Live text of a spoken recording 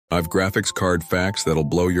I've graphics card facts that'll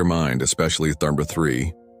blow your mind, especially number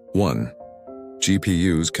 3. 1.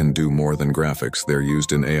 GPUs can do more than graphics. They're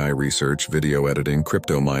used in AI research, video editing,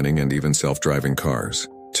 crypto mining, and even self-driving cars.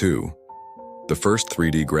 2. The first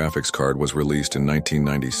 3D graphics card was released in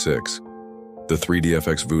 1996. The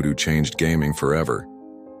 3DFX Voodoo changed gaming forever.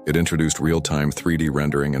 It introduced real-time 3D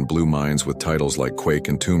rendering and blew minds with titles like Quake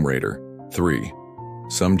and Tomb Raider. 3.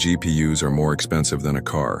 Some GPUs are more expensive than a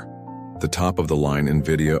car. The top-of-the-line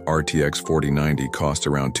NVIDIA RTX 4090 costs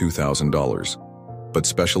around $2,000. But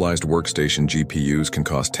specialized workstation GPUs can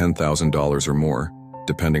cost $10,000 or more,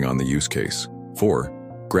 depending on the use case.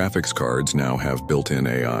 4. Graphics cards now have built-in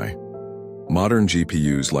AI. Modern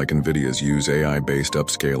GPUs like NVIDIA's use AI-based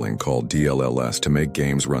upscaling called DLLS to make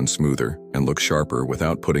games run smoother and look sharper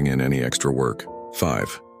without putting in any extra work.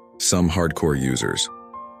 5. Some hardcore users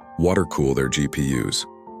water-cool their GPUs.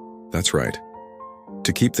 That's right.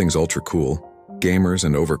 To keep things ultra-cool, gamers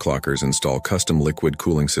and overclockers install custom liquid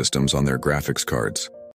cooling systems on their graphics cards.